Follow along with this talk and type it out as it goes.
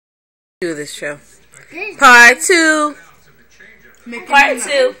Do this show. Part 2. Part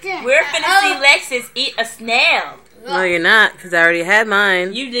 2. We're finna see Lexus eat a snail. No, you're not, because I already had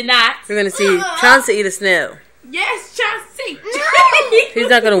mine. You did not. We're going to see Chauncey eat a snail. Yes, Chauncey. He's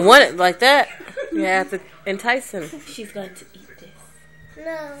not going to want it like that. You have to entice him. She's going to eat this.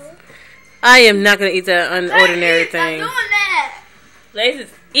 No. I am not going to eat that unordinary thing. I'm doing that. Lexus,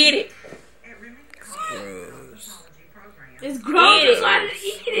 eat it. Gross. It's gross. Eat it. Why did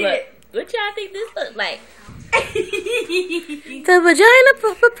you eat Look, it? what y'all think this look like? The vagina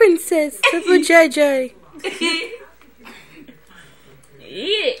of a princess. The vajayjay.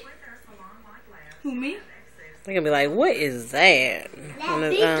 Eat it. Who, me? They're going to be like, what is that? On the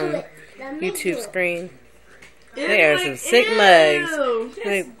YouTube screen. They are some sick mugs.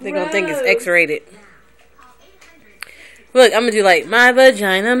 They're going to think it's X-rated. Look, I'm going to do like, my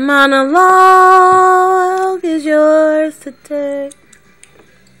vagina monologue is yours to take.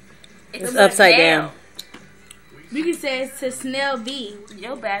 It's upside down. You can say it's to snail B.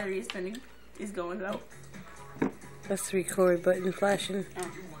 Your battery is going low. That's the record button flashing.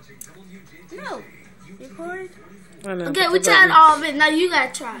 No. Record? I know, Okay, we tried all of it. Now you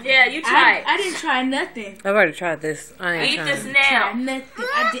gotta try. Yeah, you tried. I didn't try nothing. I've already tried this. I ain't Eat trying. the snail. Nothing.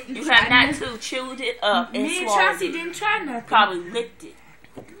 I didn't You try have not nothing. to chewed it up and Me and swallowed Chauncey it. didn't try nothing. Probably licked it.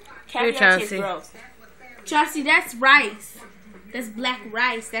 Caviar Chauncey. tastes gross. Chauncey, that's rice. That's black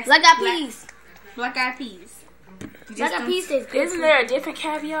rice. That's Black eyed peas. Black eyed peas. Black eyed peas is good. Isn't there a different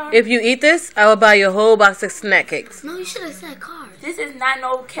caviar? If you eat this, I will buy you a whole box of snack cakes. No, you should have said cars. This is not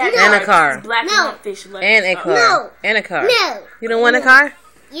no caviar. And a car. It's black No. fish. And a car. No. And a car. No. You don't want a car?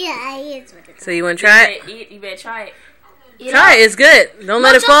 Yeah, I is with it. So you want to try it? You better try it. Try it. It's good. Don't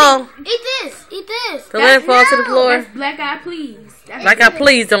let it fall. Eat this. Eat this. Don't let it fall to the floor. That's black eyed peas. That's Like I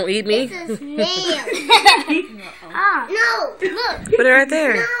please don't eat me. It's a snail. No. Look. Put it right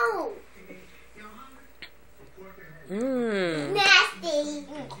there. No. Mmm. Nasty.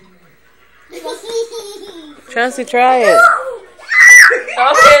 Chauncey, try it.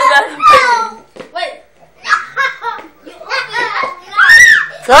 Okay, that's Wait.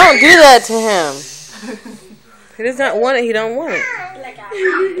 Don't do that to him. He does not want it. He don't want it.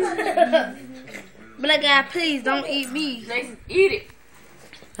 black eyed peas. Don't eat me. Lexus, eat it.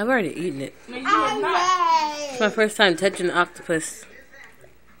 I've already eaten it. No, you have not. It's my first time touching an octopus.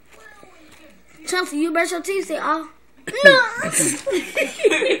 Chelsea, you brush your teeth. Say, oh.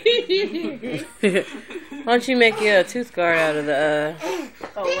 Why don't you make your tooth guard out of the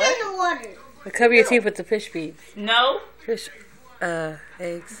Oh, what? Water. cover your teeth with the fish feed. No. Fish eggs.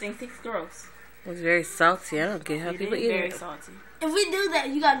 I think it's gross. It's very salty. I don't get how It people is eat very it. salty. If we do that,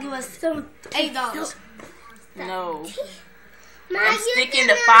 you gotta give us $8. No. Ma, I'm you sticking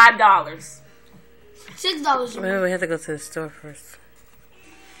do to $5. $6. Well, we have to go to the store first.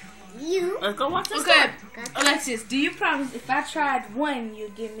 You. Let's go watch this. Okay, Alexis, do you promise if I tried one,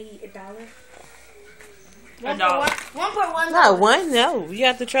 you give me $1? $1. $1.1. Not one. No, you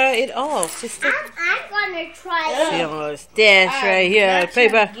have to try it all. Just stick. I'm gonna try See it. all this stash right here.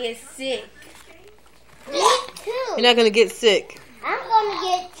 Paper. Get sick. Me too. You're not gonna get sick. I'm gonna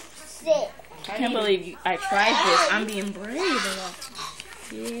get sick. I can't believe I tried this. I'm being brave.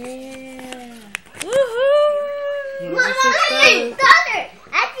 Yeah. Woohoo! Mama, $1.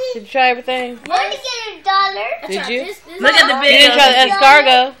 Did you try everything? I want to get $1. Did you? Look at the You video. didn't try the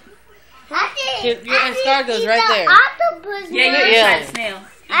escargot. I did. Your escargot's right there. Octopus. Yeah, you Mom. didn't Yeah. try the snail.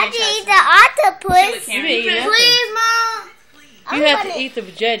 I did eat the octopus. You didn't eat nothing. Please, Mom. You have to eat the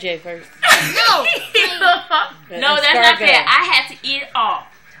vajayjay first. No. No, that's not fair. I had to eat it all.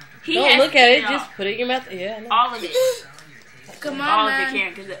 He Don't has look to at eat it. Just put it in your mouth. Yeah, I know. all of it. Come on, All of it, man.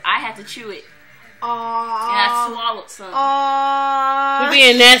 Karen, because I had to chew it. And I Aww. swallowed some. You're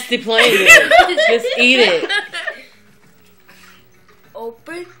being nasty playing with it. Just eat it.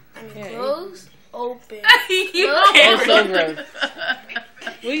 Open. Yeah, Close. Open. That's so gross.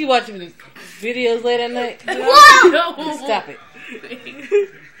 Were you watching videos late at night? Whoa. Stop it.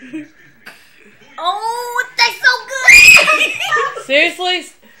 Oh, that's so good. Seriously?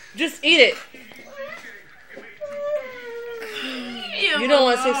 Just eat it. You don't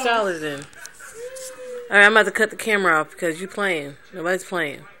want $6 then. Alright, I'm about to cut the camera off because you're playing. Nobody's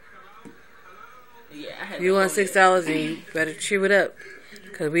playing. Yeah, I had You want $6 and you better chew it up.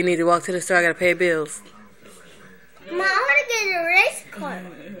 Because we need to walk to the store. I gotta pay bills. Ma, I want to get a race car.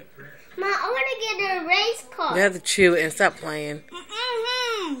 Ma, I want to get a race car. You have to chew it and stop playing.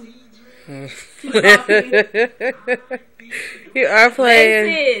 You are playing.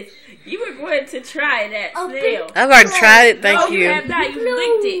 Lexus, you were going to try that snail. I've already tried it, thank No, you. you have not. You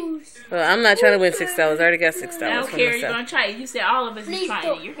licked it. Well, I'm not trying to win $6. I already got $6 I don't for care. You're myself. gonna try it. You said all of us is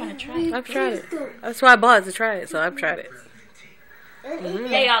trying it. You're gonna try it. I've tried it. That's why I bought it to try it. So I've tried it.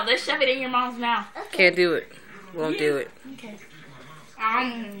 Hey y'all, let's shove it in your mom's mouth. Can't do it. Won't do it. Okay.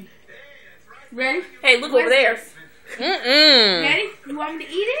 Ready? Hey, look over there. Ready? You want me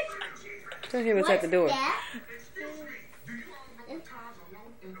to eat it? Tell him what's at the door.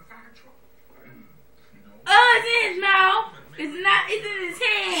 Oh, it's in his mouth. It's not. It's in his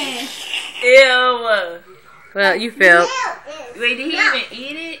hand. Ew. Well, you failed. Wait, did he even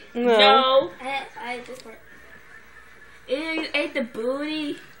eat it? No. I ate this part. Ew, you ate the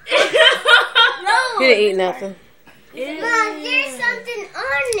booty. He didn't eat nothing. Ew. Mom, there's something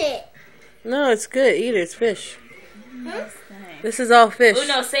on it. No, it's good. Eat it. It's fish. This is all fish. Oh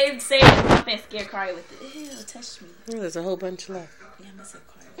no, save and scare Kari with it. Ew, touch me. Oh, there's a whole bunch left. Yeah, I'm gonna say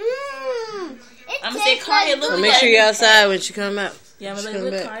Kari. I'm gonna say Kari, look. Well, make sure you're outside when she come out. Yeah, I'm She like, come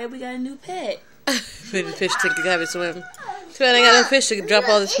look, back. Kari, we got a new pet. Maybe the fish take the garbage swim. Too bad I ain't got no fish to drop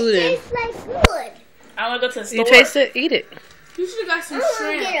all this food in. It tastes like food. I wanna go to the store. You taste it? Eat it. You should have got some I want to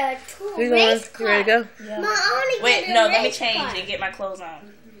shrimp. get a You going? race You ready to go? Yeah. Mom, I want to Wait, get a no, let me race change car. and get my clothes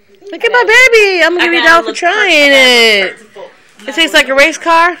on. Look at my baby. I'm going to give you $1 for trying it. It tastes like a race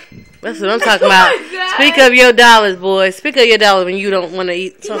car? That's what I'm talking about. Speak of your dollars, boy. Speak of your dollars when you don't want to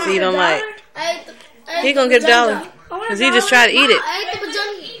eat something you don't like. He going to get $1. Because he just tried to eat it. I ate the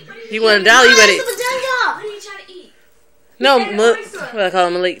vagina. You want $1, you better eat. What are you trying to eat? No, what I call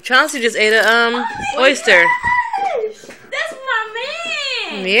him Malik. Chauncey just ate a oyster. That's my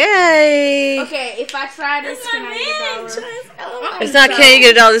man. Yay. Okay, if I try this, can I get $1? It's not can you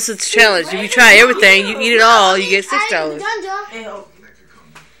get $1. This is a challenge. If you try everything, you eat it all, you get $6. Ew.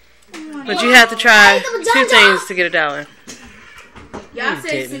 But you have to try 2 things to get $1. Y'all You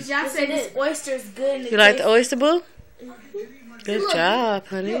said didn't. since y'all said this oyster is good. You like the oyster, boo? Good job,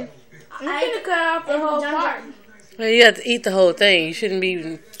 honey. I'm gonna cut off the whole part. Well, you have to eat the whole thing. You shouldn't be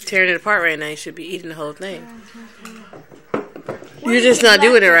even tearing it apart right now. You should be eating the whole thing. You're just not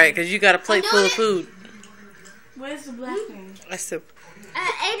doing it right because you got a plate full of food. Where's the black thing? That's the.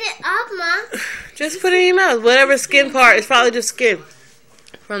 I ate it off, Mom. Just put it in your mouth. Whatever skin part, it's probably just skin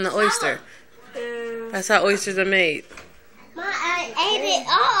from the oyster. That's how oysters are made. Mom, I ate it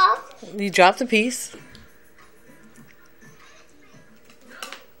off. You dropped a piece.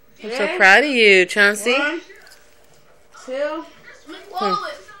 I'm so proud of you, Chauncey. 1, 2,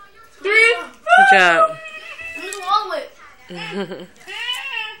 3. Good job.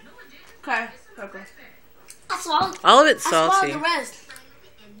 Okay. I swallowed. All of it's I swallowed salty. the rest.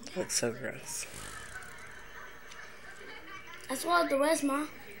 Looks so gross. I swallowed the rest, Mom.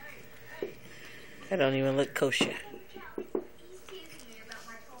 That don't even look kosher.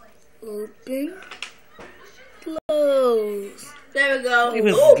 Open. Close. There we go. He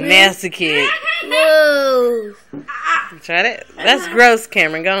was a nasty kid. Close. You tried it? That's gross,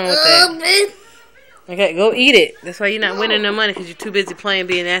 Cameron. Go on with that. Open. Okay, go eat it. That's why you're not winning no money because you're too busy playing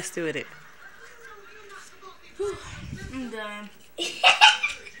being nasty with it. I'm done.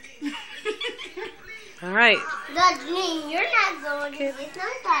 All right. That means you're not going to get no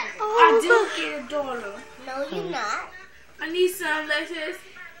time. I do get $1. No, you're not. I need some lettuce.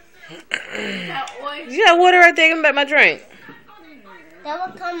 That oyster. You got water right there. Give me back my drink. That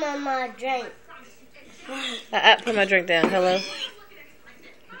will come on my drink. I put my drink down. Hello.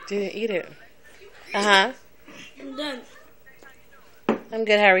 Didn't eat it. Uh-huh. I'm done. I'm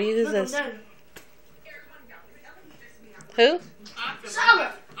good. How are you? Who's I'm this? done. Who?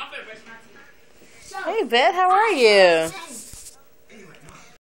 Summer. Hey, Bet. How are you?